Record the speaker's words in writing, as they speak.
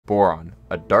Boron,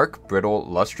 a dark, brittle,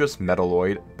 lustrous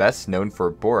metalloid best known for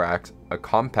borax, a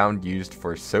compound used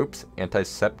for soaps,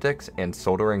 antiseptics, and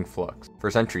soldering flux. For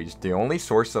centuries, the only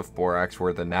source of borax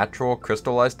were the natural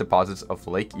crystallized deposits of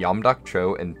Lake Yamdak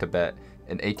Cho in Tibet.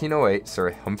 In 1808,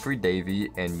 Sir Humphrey Davy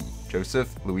and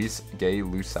Joseph Louis Gay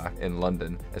Lussac in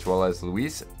London, as well as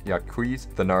Louis Jacques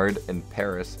Thenard in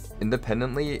Paris,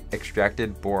 independently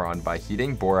extracted boron by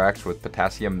heating borax with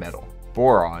potassium metal.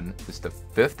 Boron is the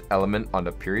fifth element on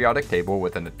the periodic table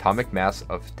with an atomic mass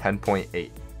of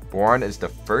 10.8. Boron is the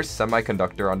first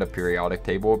semiconductor on the periodic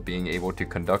table, being able to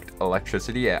conduct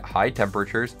electricity at high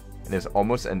temperatures and is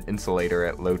almost an insulator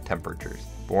at low temperatures.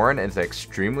 Boron is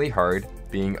extremely hard,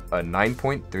 being a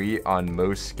 9.3 on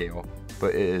Mohs scale,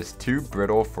 but it is too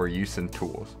brittle for use in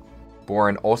tools.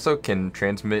 Boron also can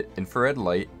transmit infrared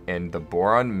light, and the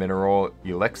boron mineral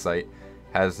ulexite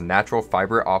has natural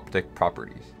fiber optic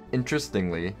properties.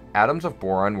 Interestingly, atoms of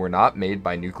boron were not made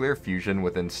by nuclear fusion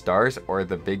within stars or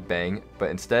the Big Bang, but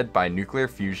instead by nuclear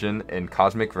fusion and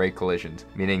cosmic ray collisions,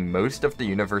 meaning most of the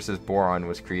universe's boron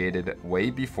was created way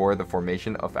before the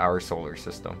formation of our solar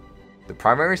system. The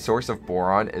primary source of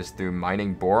boron is through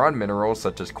mining boron minerals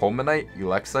such as colemanite,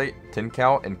 ulexite,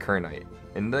 tincal, and kernite.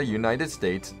 In the United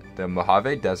States, the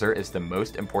Mojave Desert is the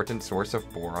most important source of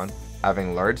boron,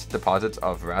 having large deposits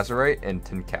of razorite and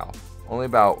tincal. Only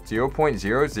about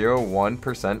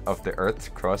 0.001% of the Earth's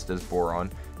crust is boron,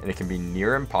 and it can be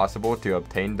near impossible to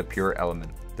obtain the pure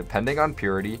element. Depending on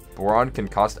purity, boron can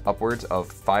cost upwards of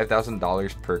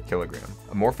 $5,000 per kilogram.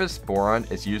 Amorphous boron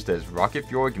is used as rocket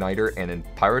fuel igniter and in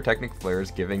pyrotechnic flares,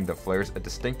 giving the flares a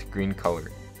distinct green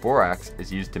color. Borax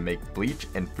is used to make bleach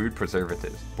and food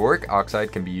preservatives. Boric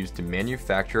oxide can be used to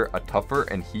manufacture a tougher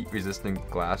and heat-resistant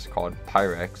glass called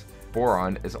Pyrex.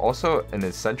 Boron is also an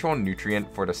essential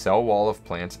nutrient for the cell wall of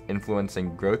plants,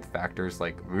 influencing growth factors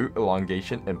like root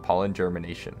elongation and pollen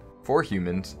germination. For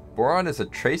humans, boron is a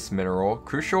trace mineral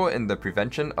crucial in the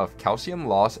prevention of calcium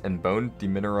loss and bone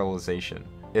demineralization.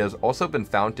 It has also been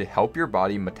found to help your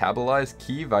body metabolize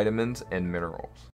key vitamins and minerals.